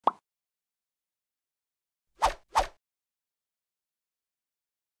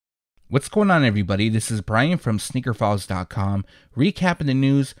What's going on, everybody? This is Brian from SneakerFiles.com, recapping the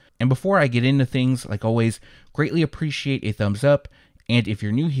news. And before I get into things, like always, greatly appreciate a thumbs up. And if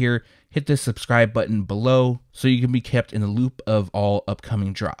you're new here, hit the subscribe button below so you can be kept in the loop of all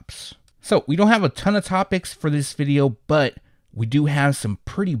upcoming drops. So we don't have a ton of topics for this video, but we do have some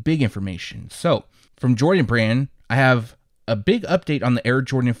pretty big information. So from Jordan Brand, I have a big update on the Air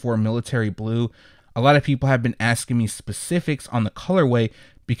Jordan 4 Military Blue. A lot of people have been asking me specifics on the colorway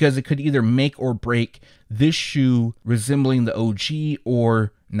because it could either make or break this shoe resembling the OG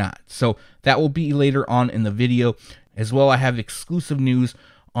or not. So that will be later on in the video. As well, I have exclusive news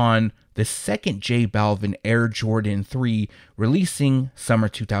on the second J Balvin Air Jordan 3 releasing summer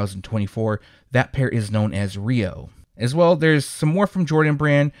 2024. That pair is known as Rio. As well, there's some more from Jordan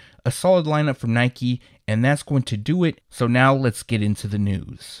Brand, a solid lineup from Nike, and that's going to do it. So now let's get into the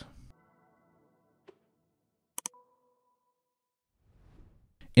news.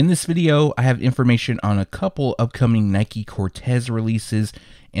 In this video, I have information on a couple upcoming Nike Cortez releases,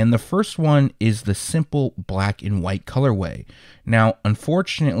 and the first one is the simple black and white colorway. Now,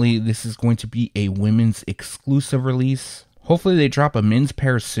 unfortunately, this is going to be a women's exclusive release. Hopefully they drop a men's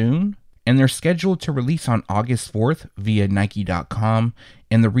pair soon, and they're scheduled to release on August 4th via Nike.com,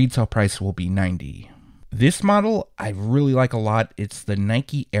 and the retail price will be $90. This model I really like a lot. It's the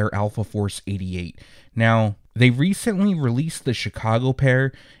Nike Air Alpha Force 88. Now, they recently released the Chicago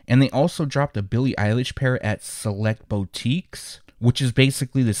pair, and they also dropped a Billie Eilish pair at select boutiques, which is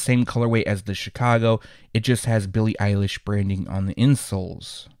basically the same colorway as the Chicago. It just has Billie Eilish branding on the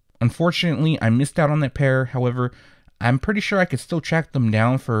insoles. Unfortunately, I missed out on that pair. However, I'm pretty sure I could still track them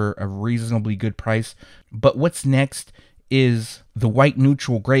down for a reasonably good price. But what's next is the white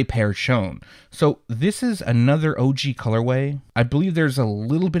neutral gray pair shown. So this is another OG colorway. I believe there's a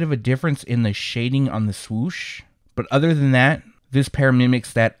little bit of a difference in the shading on the swoosh, but other than that, this pair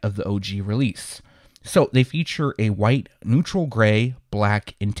mimics that of the OG release. So they feature a white, neutral gray,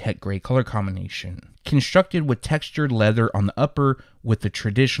 black, and tech gray color combination. Constructed with textured leather on the upper with the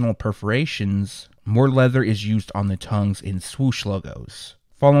traditional perforations, more leather is used on the tongues and swoosh logos.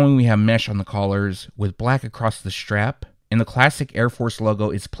 Following, we have mesh on the collars with black across the strap, and the classic Air Force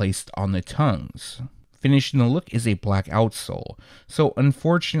logo is placed on the tongues. Finishing the look is a black outsole. So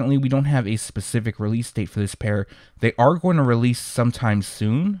unfortunately, we don't have a specific release date for this pair. They are going to release sometime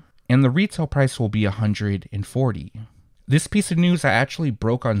soon, and the retail price will be $140. This piece of news I actually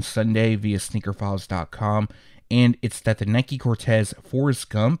broke on Sunday via SneakerFiles.com, and it's that the Nike Cortez Forrest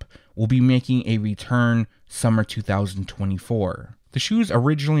Gump will be making a return summer 2024. The shoes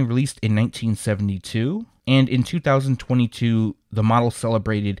originally released in 1972, and in 2022, the model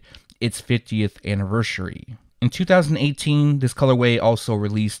celebrated its 50th anniversary. In 2018, this colorway also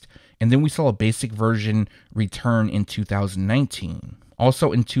released, and then we saw a basic version return in 2019.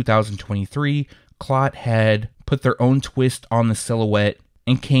 Also in 2023, Clot had put their own twist on the silhouette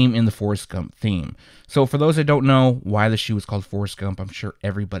and came in the Forrest Gump theme. So for those that don't know why the shoe is called Forrest Gump, I'm sure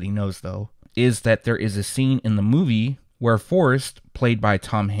everybody knows though, is that there is a scene in the movie where Forrest, played by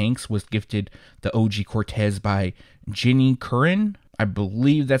Tom Hanks, was gifted the OG Cortez by Jenny Curran. I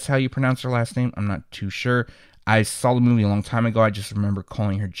believe that's how you pronounce her last name. I'm not too sure. I saw the movie a long time ago. I just remember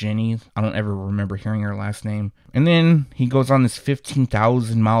calling her Jenny. I don't ever remember hearing her last name. And then he goes on this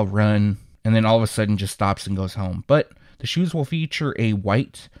 15,000 mile run, and then all of a sudden just stops and goes home. But the shoes will feature a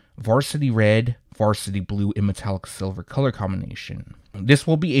white, varsity red, varsity blue, and metallic silver color combination. This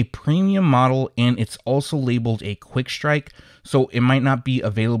will be a premium model, and it's also labeled a quick strike, so it might not be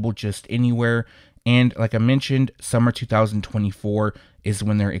available just anywhere. And like I mentioned, summer 2024 is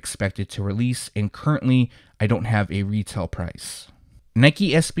when they're expected to release, and currently I don't have a retail price.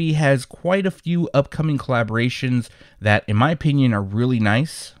 Nike SB has quite a few upcoming collaborations that, in my opinion, are really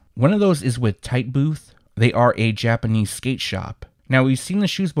nice. One of those is with TIGHTBOOTH. They are a Japanese skate shop. Now, we've seen the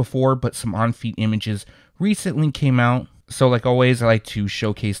shoes before, but some on-feet images recently came out. So like always, I like to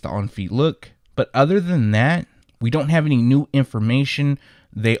showcase the on-feet look. But other than that, we don't have any new information.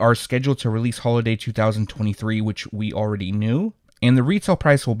 They are scheduled to release holiday 2023, which we already knew. And the retail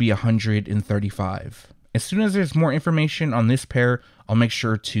price will be $135. As soon as there's more information on this pair, I'll make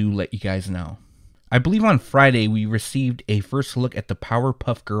sure to let you guys know. I believe on Friday, we received a first look at the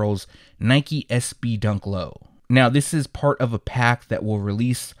Powerpuff Girls Nike SB Dunk Low. Now, this is part of a pack that will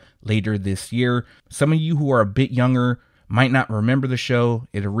release later this year. Some of you who are a bit younger might not remember the show.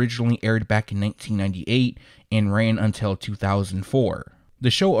 It originally aired back in 1998 and ran until 2004.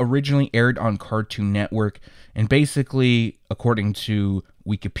 The show originally aired on Cartoon Network, and basically, according to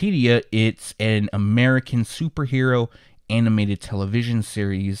Wikipedia, it's an American superhero animated television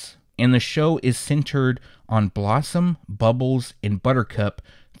series, and the show is centered on Blossom, Bubbles, and Buttercup,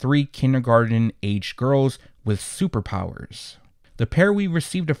 3 kindergarten-aged girls with superpowers. The pair we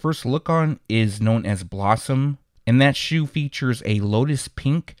received a first look on is known as Blossom, and that shoe features a lotus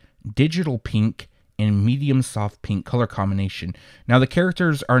pink, digital pink, and medium soft pink color combination. Now the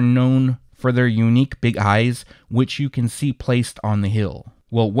characters are known for their unique big eyes, which you can see placed on the heel.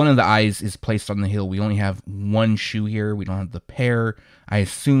 Well, one of the eyes is placed on the heel. We only have one shoe here. We don't have the pair. I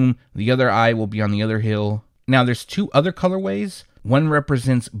assume the other eye will be on the other heel. Now there's 2 other colorways. One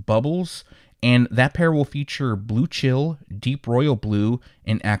represents Bubbles, and that pair will feature Blue Chill, Deep Royal Blue,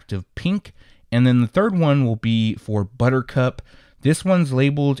 and Active Pink. And then the third one will be for Buttercup. This one's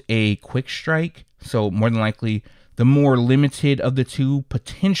labeled a Quick Strike, so more than likely the more limited of the 2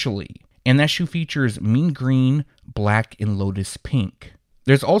 potentially. And that shoe features Mean Green, Black, and Lotus Pink.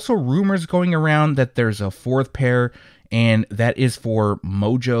 There's also rumors going around that there's a 4th pair, and that is for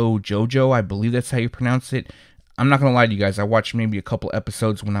Mojo Jojo. I believe that's how you pronounce it. I'm not going to lie to you guys. I watched maybe a couple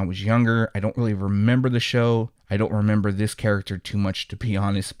episodes when I was younger. I don't really remember the show. I don't remember this character too much, to be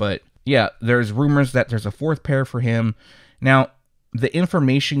honest. But yeah, there's rumors that there's a 4th pair for him. Now, the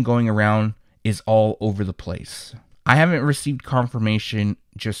information going around is all over the place. I haven't received confirmation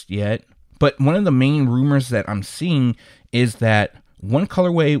just yet. But one of the main rumors that I'm seeing is that one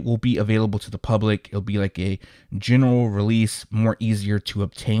colorway will be available to the public. It'll be like a general release, more easier to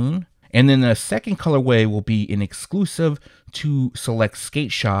obtain. And then the second colorway will be an exclusive to select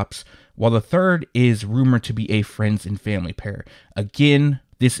skate shops, while the third is rumored to be a friends and family pair. Again,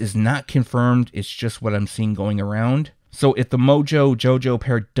 this is not confirmed. It's just what I'm seeing going around. So if the Mojo Jojo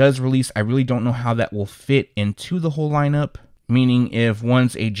pair does release, I really don't know how that will fit into the whole lineup. Meaning if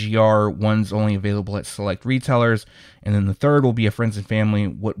one's a GR, one's only available at select retailers, and then the third will be a friends and family,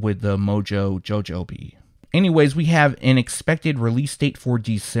 what would the Mojo Jojo be? Anyways, we have an expected release date for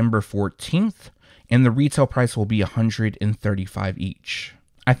December 14th, and the retail price will be $135 each.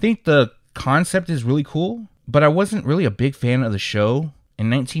 I think the concept is really cool, but I wasn't really a big fan of the show. In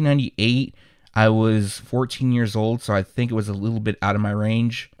 1998, I was 14 years old, so I think it was a little bit out of my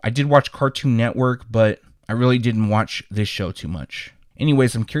range. I did watch Cartoon Network, but I really didn't watch this show too much.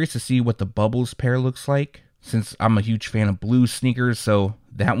 Anyways, I'm curious to see what the Bubbles pair looks like, since I'm a huge fan of blue sneakers, so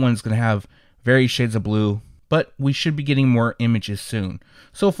that one's going to have various shades of blue, but we should be getting more images soon.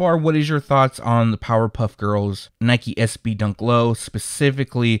 So far, what is your thoughts on the Powerpuff Girls Nike SB Dunk Low,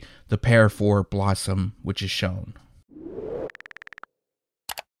 specifically the pair for Blossom, which is shown?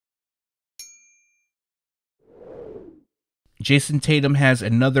 Jason Tatum has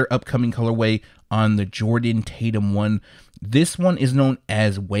another upcoming colorway on the Jordan Tatum 1. This one is known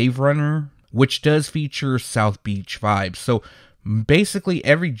as Wave Runner, which does feature South Beach vibes. So basically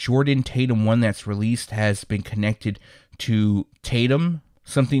every Jordan Tatum 1 that's released has been connected to Tatum,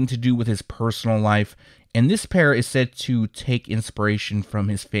 something to do with his personal life. And this pair is said to take inspiration from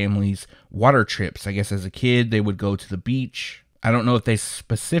his family's water trips. I guess as a kid, they would go to the beach. I don't know if they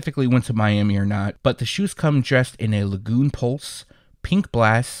specifically went to Miami or not, but the shoes come dressed in a Lagoon Pulse, Pink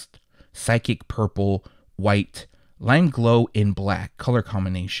Blast, Psychic Purple, White, Lime Glow, and Black color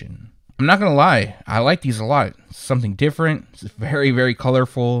combination. I'm not gonna lie, I like these a lot. It's something different, it's very, very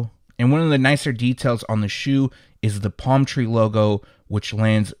colorful. And one of the nicer details on the shoe is the palm tree logo, which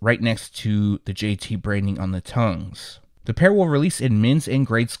lands right next to the JT branding on the tongues. The pair will release in men's and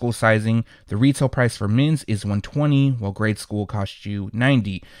grade school sizing. The retail price for men's is $120, while grade school will cost you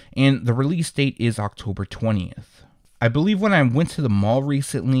 $90, and the release date is October 20th. I believe when I went to the mall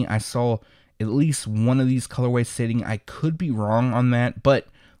recently, I saw at least one of these colorways sitting. I could be wrong on that, but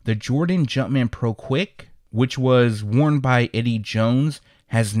the Jordan Jumpman Pro Quick, which was worn by Eddie Jones,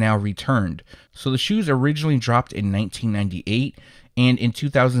 has now returned. So the shoes originally dropped in 1998, and in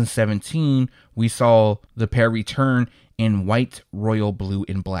 2017, we saw the pair return in white, royal blue,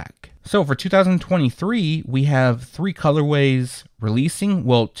 and black. So for 2023, we have 3 colorways releasing.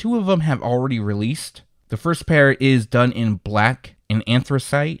 Well, 2 of them have already released. The first pair is done in black and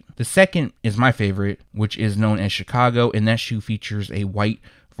anthracite. The second is my favorite, which is known as Chicago, and that shoe features a white,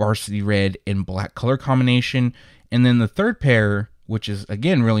 varsity red, and black color combination. And then the third pair, which is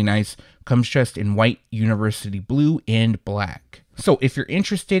again really nice, comes dressed in white, university blue, and black. So if you're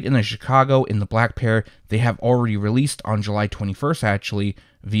interested in the Chicago in the black pair, they have already released on July 21st actually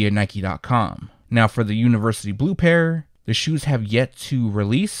via Nike.com. Now for the university blue pair, the shoes have yet to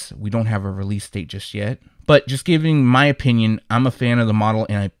release. We don't have a release date just yet. But just giving my opinion, I'm a fan of the model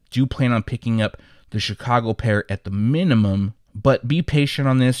and I do plan on picking up the Chicago pair at the minimum. But be patient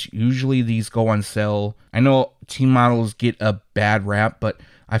on this. Usually these go on sale. I know team models get a bad rap, but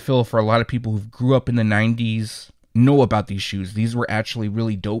I feel for a lot of people who grew up in the 90s know about these shoes. These were actually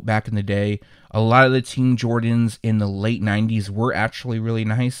really dope back in the day. A lot of the Team Jordans in the late 90s were actually really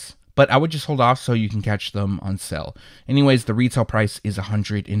nice, but I would just hold off so you can catch them on sale. Anyways, the retail price is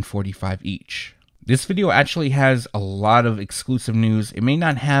 $145 each. This video actually has a lot of exclusive news. It may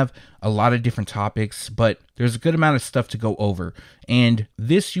not have a lot of different topics, but there's a good amount of stuff to go over. And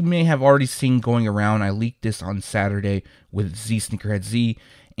this you may have already seen going around. I leaked this on Saturday with Z Sneakerhead Z.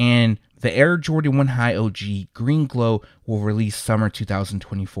 And the Air Jordan 1 High OG Green Glow will release summer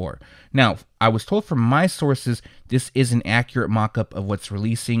 2024. Now, I was told from my sources this is an accurate mock-up of what's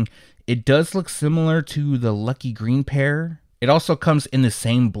releasing. It does look similar to the Lucky Green pair. It also comes in the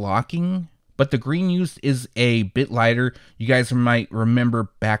same blocking, but the green used is a bit lighter. You guys might remember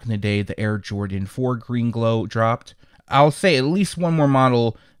back in the day the Air Jordan 4 Green Glow dropped. I'll say at least one more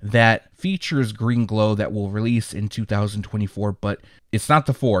model that features green glow that will release in 2024, but it's not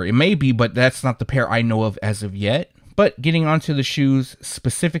the 4. It may be, but that's not the pair I know of as of yet. But getting onto the shoes,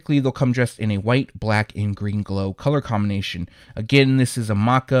 specifically, they'll come dressed in a white, black, and green glow color combination. Again, this is a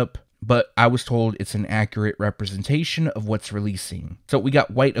mock-up, but I was told it's an accurate representation of what's releasing. So we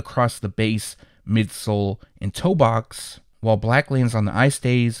got white across the base, midsole, and toe box, while black lands on the eye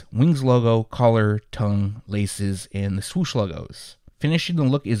stays, wings logo, collar, tongue, laces, and the swoosh logos. Finishing the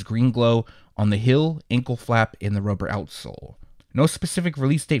look is green glow on the heel, ankle flap, and the rubber outsole. No specific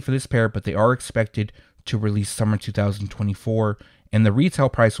release date for this pair, but they are expected to release summer 2024, and the retail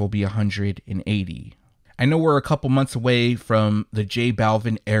price will be $180. I know we're a couple months away from the J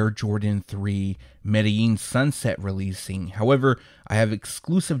Balvin Air Jordan 3 Medellin Sunset releasing. However, I have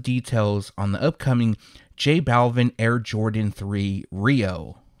exclusive details on the upcoming J Balvin Air Jordan 3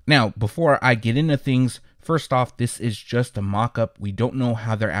 Rio. Now, before I get into things, first off, this is just a mock-up. We don't know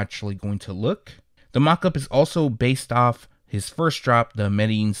how they're actually going to look. The mock-up is also based off his first drop, the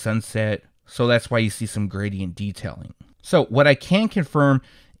Medellin Sunset, so that's why you see some gradient detailing. So what I can confirm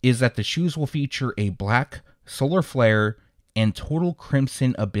is that the shoes will feature a black, solar flare, and total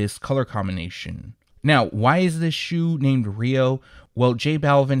crimson abyss color combination. Now, why is this shoe named Rio? Well, J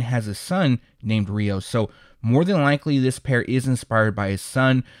Balvin has a son named Rio, so more than likely this pair is inspired by his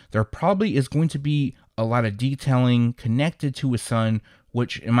son. There probably is going to be a lot of detailing connected to his son,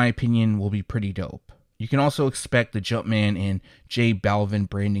 which in my opinion will be pretty dope. You can also expect the Jumpman and J Balvin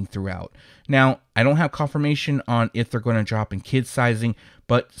branding throughout. Now, I don't have confirmation on if they're going to drop in kid sizing,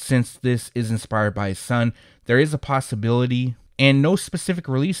 but since this is inspired by his son, there is a possibility. And no specific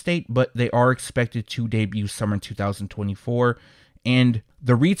release date, but they are expected to debut summer 2024. And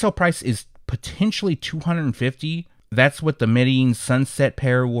the retail price is potentially $250. That's what the Medellin Sunset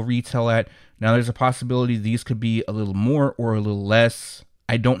pair will retail at. Now, there's a possibility these could be a little more or a little less.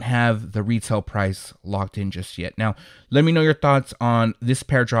 I don't have the retail price locked in just yet. Now, let me know your thoughts on this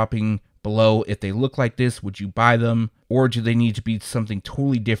pair dropping below. If they look like this, would you buy them? Or do they need to be something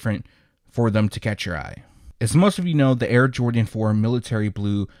totally different for them to catch your eye? As most of you know, the Air Jordan 4 Military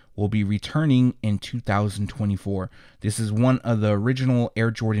Blue will be returning in 2024. This is one of the original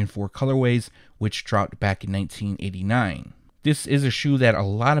Air Jordan 4 colorways, which dropped back in 1989. This is a shoe that a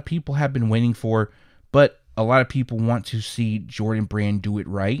lot of people have been waiting for, but a lot of people want to see Jordan Brand do it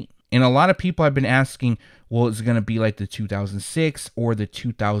right. And a lot of people have been asking, well, is it going to be like the 2006 or the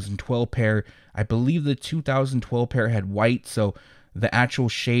 2012 pair? I believe the 2012 pair had white, so the actual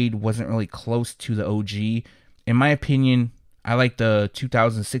shade wasn't really close to the OG. In my opinion, I like the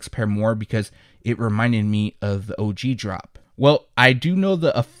 2006 pair more because it reminded me of the OG drop. Well, I do know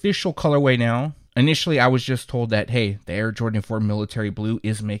the official colorway now. Initially, I was just told that, hey, the Air Jordan 4 Military Blue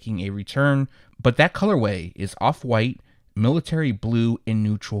is making a return, but that colorway is off-white, military blue, and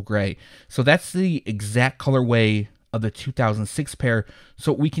neutral gray. So that's the exact colorway of the 2006 pair,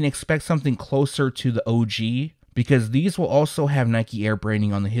 so we can expect something closer to the OG, because these will also have Nike Air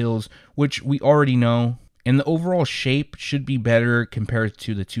branding on the heels, which we already know, and the overall shape should be better compared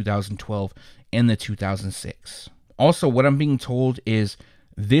to the 2012 and the 2006. Also, what I'm being told is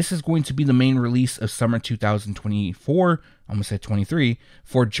this is going to be the main release of summer 2024, almost said 23,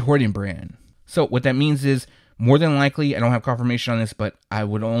 for Jordan Brand. So what that means is, more than likely, I don't have confirmation on this, but I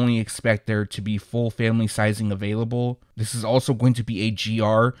would only expect there to be full family sizing available. This is also going to be a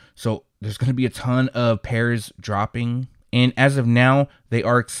GR, so there's going to be a ton of pairs dropping. And as of now, they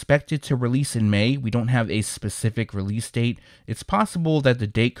are expected to release in May. We don't have a specific release date. It's possible that the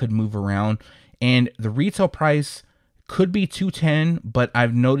date could move around, and the retail price could be $210, but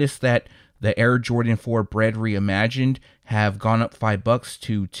I've noticed that the Air Jordan 4 Bread Reimagined have gone up $5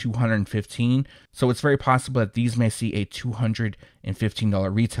 to $215. So it's very possible that these may see a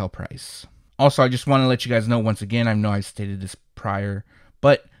 $215 retail price. Also, I just want to let you guys know once again, I know I stated this prior,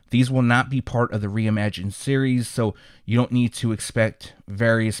 but These will not be part of the Reimagined series, so you don't need to expect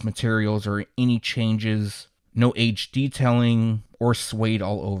various materials or any changes, no age detailing, or suede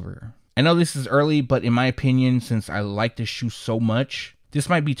all over. I know this is early, but in my opinion, since I like this shoe so much, this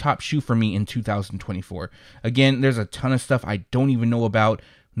might be top shoe for me in 2024. Again, there's a ton of stuff I don't even know about,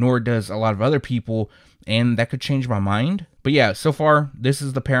 nor does a lot of other people, and that could change my mind. But yeah, so far, this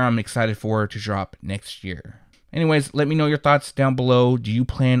is the pair I'm excited for to drop next year. Anyways, let me know your thoughts down below. Do you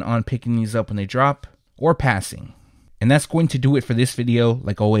plan on picking these up when they drop or passing? And that's going to do it for this video.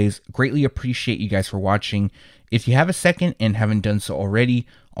 Like always, greatly appreciate you guys for watching. If you have a second and haven't done so already,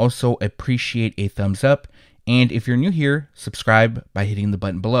 also appreciate a thumbs up. And if you're new here, subscribe by hitting the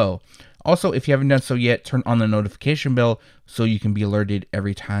button below. Also, if you haven't done so yet, turn on the notification bell so you can be alerted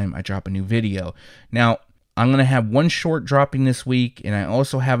every time I drop a new video. Now, I'm going to have one short dropping this week, and I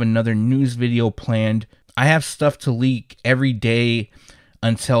also have another news video planned. I have stuff to leak every day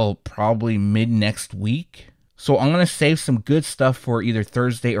until probably mid next week. So I'm going to save some good stuff for either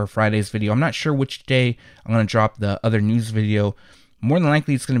Thursday or Friday's video. I'm not sure which day I'm going to drop the other news video. More than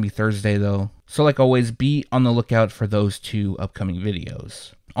likely it's going to be Thursday though. So like always, be on the lookout for those two upcoming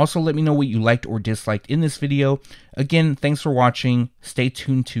videos. Also, let me know what you liked or disliked in this video. Again, thanks for watching. Stay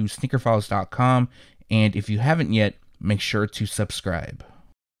tuned to SneakerFiles.com. And if you haven't yet, make sure to subscribe.